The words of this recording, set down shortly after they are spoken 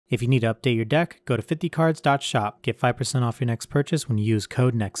If you need to update your deck, go to 50cards.shop. Get 5% off your next purchase when you use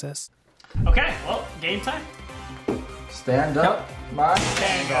code NEXUS. Okay, well, game time. Stand up, my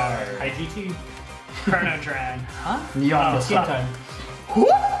Vanguard. IGT. Chronojet. Huh? Neon game time.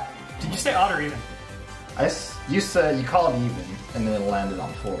 Did you say odd or even? You said you called even, and then it landed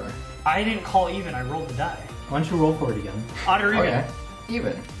on 4. I didn't call even, I rolled the die. Why don't you roll for it again? Odd or even? Okay,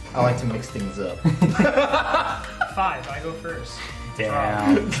 even. I like to mix things up. 5, I go first.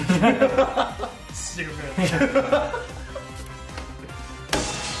 Damn. Stupid.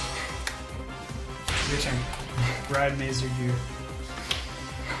 Your turn. Ride Mazer Gear.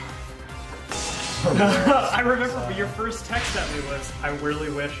 I remember your first text at me was, I really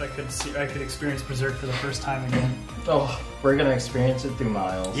wish I could experience Berserk for the first time again. Oh, we're gonna experience it through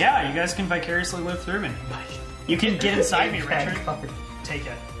Miles. Yeah, you guys can vicariously live through me. You can get inside me, Richard. Take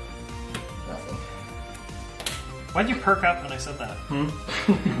it. Nothing. Why'd you perk up when I said that?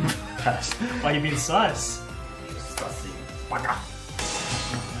 Pass. Why you being sus? Sussy.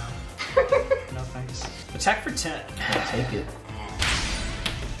 No thanks. Attack for 10. I'll take it.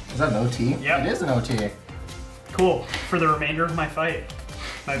 Is that an OT? Yep. It is an OT. Cool. For the remainder of my fight,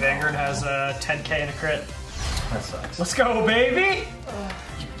 my Vanguard has a 10k and a crit. That sucks. Let's go, baby!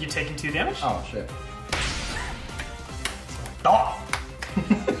 You taking 2 damage? Oh, shit. Oh!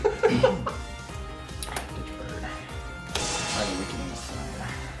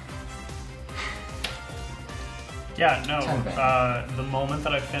 Yeah, no. The moment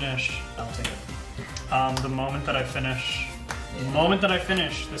that I finish, I'll take it. The moment that I finish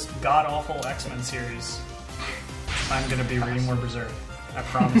this god awful X-Men series, I'm gonna be reading more Berserk. I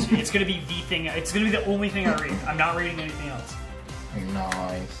promise you. It's gonna be the thing. It's gonna be the only thing I read. I'm not reading anything else.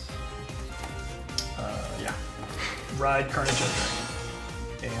 Nice. Yeah. Ride Chronojet.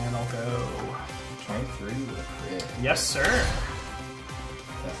 And I'll go 23 with a crit. Yes, sir.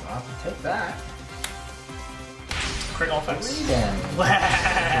 That's awesome. Take that. Crit offense. 3 damage.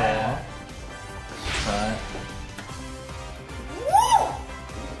 Wow. Right.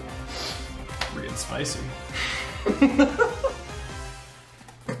 Real spicy.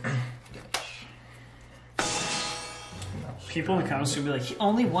 People in the comments will be like, he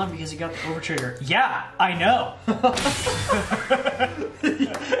only won because he got the overtrigger. Yeah, I know.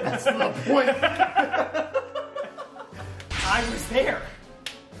 That's the point. I was there.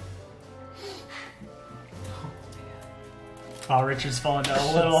 Oh, Richard's falling down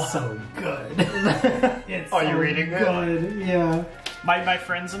a little. So good. Are you reading good? Yeah. My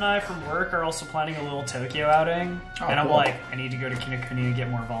friends and I from work are also planning a little Tokyo outing. And I'm cool. like, I need to go to Kinokuni to get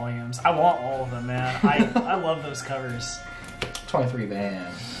more volumes. I want all of them, man. I love those covers. 23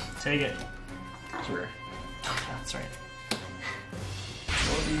 van. Take it. Sure. That's right.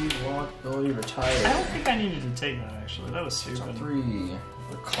 Ability retired. I don't think I needed to take that, actually. That was stupid. 3.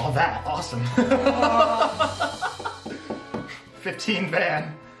 Recall that. Awesome. 15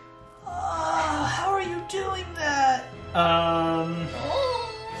 van. How are you doing that? We're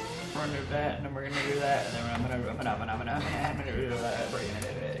gonna do that, and then we're gonna do that, and then I'm gonna do that. We're gonna do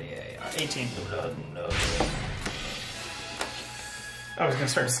it. 18. I was gonna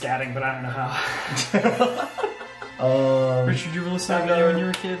start scatting, but I don't know how. Richard, you ever listen to that video when you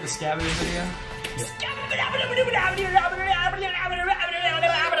were a kid? The scat video?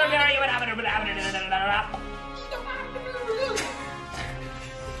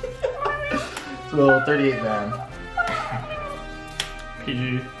 So 38 van.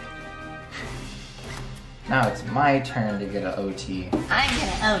 PG. Now it's my turn to get an OT. I'm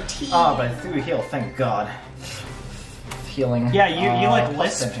gonna OT. Oh, but through heal, thank God. Healing. Yeah, you like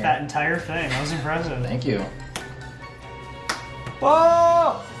plus lisped 10 that here. entire thing. That was impressive. Thank you.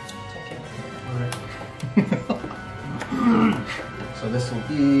 Whoa! So this will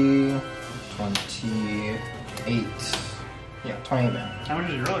be 28. Yeah, 28 man. How much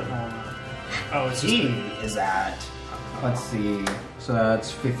is he really falling on? Oh, it's just He is at, let's see, so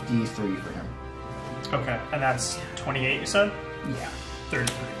that's 53 for him. okay, and that's 28, you said? Yeah.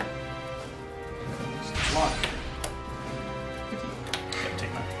 33. Lock. Yeah,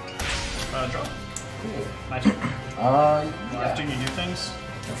 take my draw. Cool. My turn. Yeah. After you do things,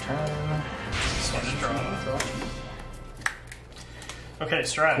 Your turn. start to draw. Okay,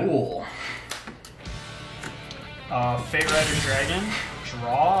 stride. Cool. Fate Rider Dragon,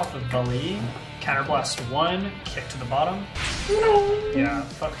 draw off of Bali, counterblast 1, kick to the bottom. No. Yeah,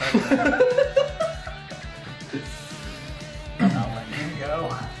 fuck that. I'm not letting him go.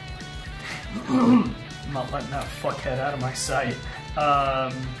 I'm not letting that fuckhead out of my sight.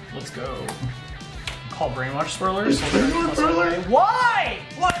 Let's go. Call Brainwash Swirlers. Brainwash Swirler? Why?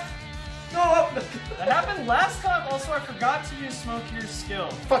 What? No! That happened last time. Also, I forgot to use Smokier's skill.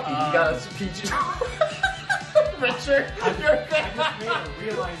 Fuck you, you got a PG. Richard, I just made a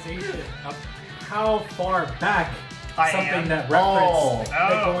realization of how far back something that referenced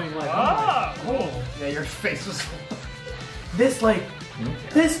going like, oh. Yeah, your face was. This like,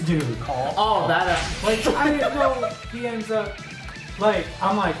 this dude. Oh, that. Like, I didn't know he ends up. Like,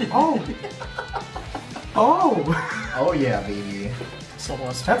 I'm like, oh. Oh yeah, baby. Soul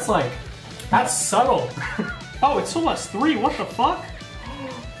Blast. That's like, that's subtle. Oh, it's Soul Blast 3. What the fuck?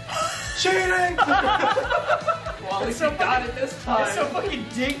 Cheating! Well, at least you got it this time. It's so fucking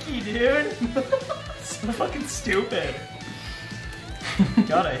dinky, dude. So fucking stupid.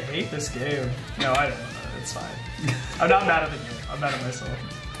 God, I hate this game. No, I don't. It's fine. I'm not mad at the game. I'm mad at myself.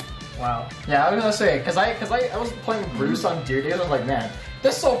 Wow. Yeah, I was gonna say, cause I was playing Bruce on Deer Days. I was like, man,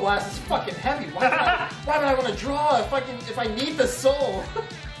 this Soul Blast is fucking heavy. Why would I want to draw if I need the soul?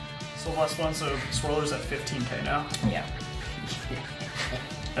 Soul Blast 1, so Swirler's at 15k now. Yeah.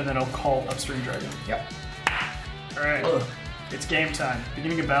 And then I'll call Upstream Dragon. Yep. Alright. It's game time.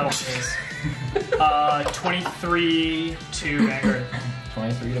 Beginning of battle phase. 23 to Vanguard.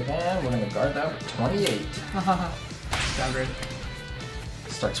 23 to ban. We're gonna guard that with 28. Downgrade.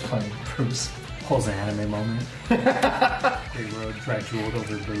 Starts playing Bruce. Pulls an anime moment. Bushiroad graduated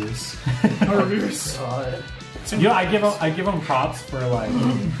over Bruce. Bruce. God. You know, I give them props for like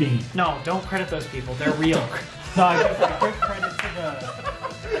being. No, don't credit those people. They're real. No, I give credit to the.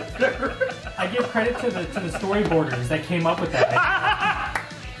 I give credit to the storyboarders that came up with that.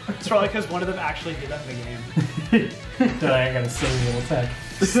 It's probably because one of them actually did that in the game. That I got a silly little tech.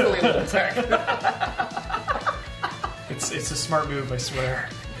 Silly little tech. It's a smart move, I swear.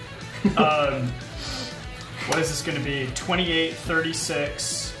 What is this going to be? 28,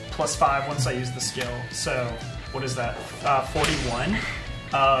 36, plus 5 once I use the skill. So, what is that? 41.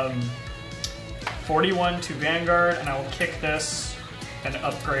 41 to Vanguard, and I will kick this and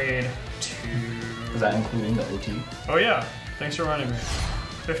upgrade to... Is that including the OT? Oh yeah, thanks for running me.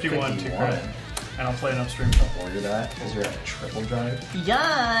 51 to credit. And I'll play an upstream. I'll order that, because you're at a triple drive. Yeah,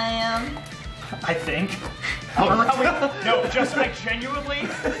 I am. I think. No, just I genuinely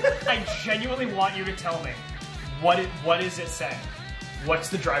want you to tell me what is it saying? What's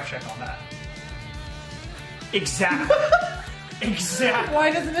the drive check on that? Exactly. Exactly. Why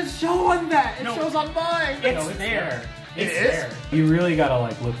doesn't it show on that? It shows on mine. It's there. It's there. You really gotta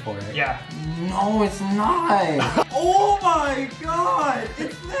like look for it. Yeah. No, it's not. Oh my god,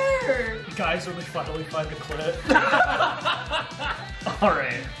 it's there. Guys really finally find the clip.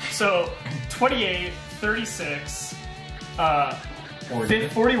 Alright, so 28, 36,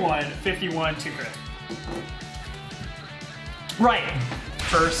 41, 51, 2 crit. Right.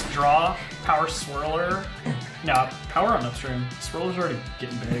 First draw, power swirler. No, power on upstream. Swirler's already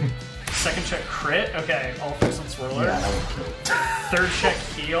getting big. Second check crit. Okay, all focus on swirler. Yeah, that would kill it. Third check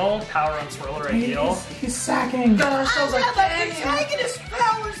heal. Power on swirler. I heal. He's sacking. Gosh, I was like, dang it. Antagonist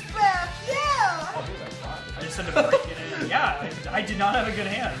powers back, yeah! Oh, dude, I thought. I just had to break it in. Yeah, I did not have a good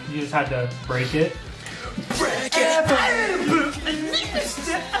hand. You just had to break it. Break it!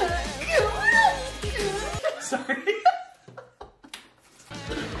 Sorry.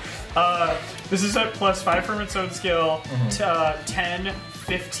 This is at plus 5 from its own skill. 10,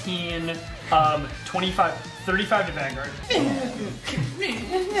 15, 25, 35 to Vanguard.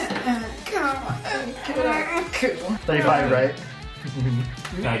 35, right?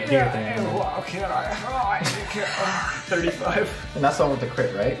 That deer thing. 35. And that's the one with the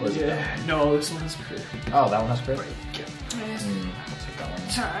crit, right? Was it? Yeah. No, this one is crit. Oh, that one has crit? Right. I'll take that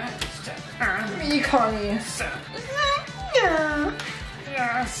one. Me, Connie.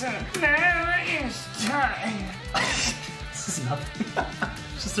 This is nothing.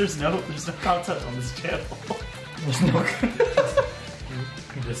 Just there's no content on this channel. There's no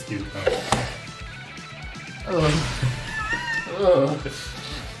Just do.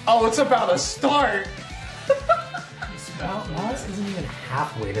 Oh, it's about to start. Mouse isn't even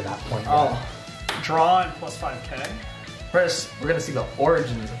halfway to that point. Oh. Draw and plus 5k. First, we're gonna see the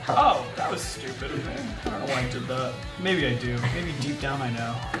origins of how. Oh, that was stupid of me. I don't know why I did that. Maybe I do. Maybe deep down I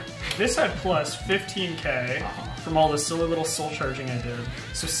know. This had plus 15k from all the silly little soul charging I did.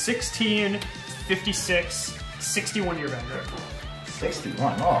 So 16, 56, 61 year Vanguard.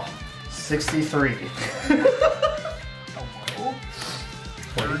 61. Oh. 63. Oh,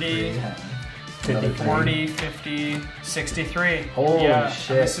 30, 40, 50, 63. Holy yeah,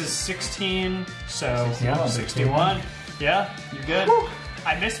 shit. This is 16, so 61. 61. Yeah, you're good. Woo.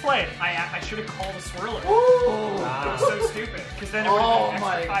 I misplayed. I should have called a swirler. It was so stupid. Because then it would have been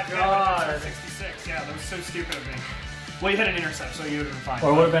an extra 5 damage. 66. Yeah, that was so stupid of me. Well, you hit an intercept, so you would have been fine.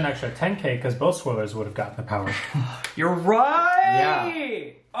 Or it would have been extra 10k because both spoilers would have gotten the power. You're right!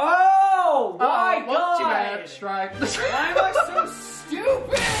 Yeah. Oh! My what's too God! bad? Strike. Why am I so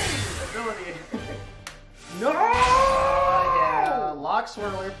stupid? Ability. No! Yeah, Lock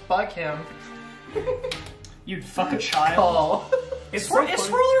Swirler, bug him. You'd fuck a child. Call. Is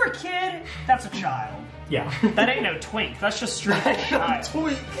Swirler a kid? That's a child. Yeah. That ain't no twink. That's just straight a child.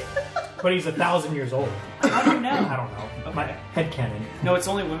 Tweak. But he's 1,000 years old. How do you know? I don't know. Okay. My headcanon. No, it's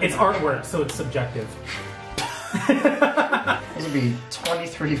only women. It's artwork, so it's subjective. This would be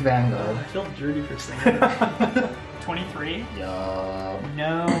 23 Vanguard. I feel dirty for saying that. 23? Yeah.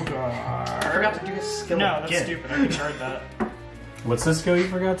 No guard. I forgot to do his skill. No, that's again. stupid. I can guard that. What's the skill you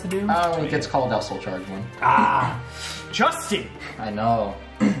forgot to do? When it gets called out, Soul Charge one. Ah! Justin! I know.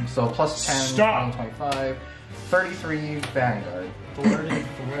 So plus 10, Stop. 20, 25, 33 Vanguard. Thwarted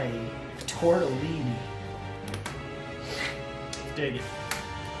Bray. Tortellini. Dig it.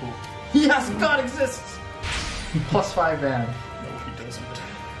 Cool. Yes, God exists! Plus 5 Van. No, he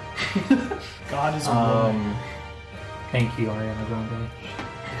doesn't. God is a woman. Thank you, Ariana Grande.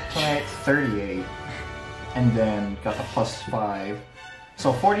 28, 38. And then got the plus 5.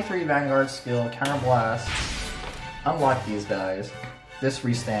 So 43 Vanguard skill, Counter Blast. Unlock these guys. This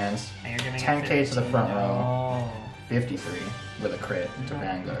restands. And you're giving 10k to the front row. Oh. 53 with a crit to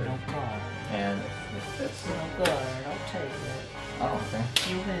Vanguard. No guard. And it's. No guard. I'll take it. Oh, okay.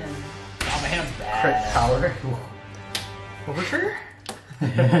 You win. Oh, my hand's bad. Crit power. Overtrigger?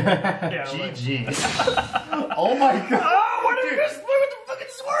 Yeah, GG. Oh my god. Oh, what did you just play with the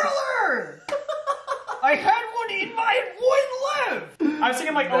fucking swirler? I had one in my one left. I was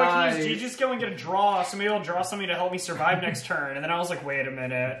thinking like, oh, I can use Gigi's skill and get a draw, so maybe I'll draw something to help me survive next turn. And then I was like, wait a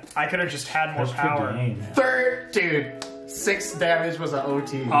minute, I could have just had more power. Third, dude. 6 damage was an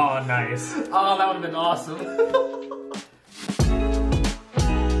OT. Oh, nice. Oh, that would have been awesome.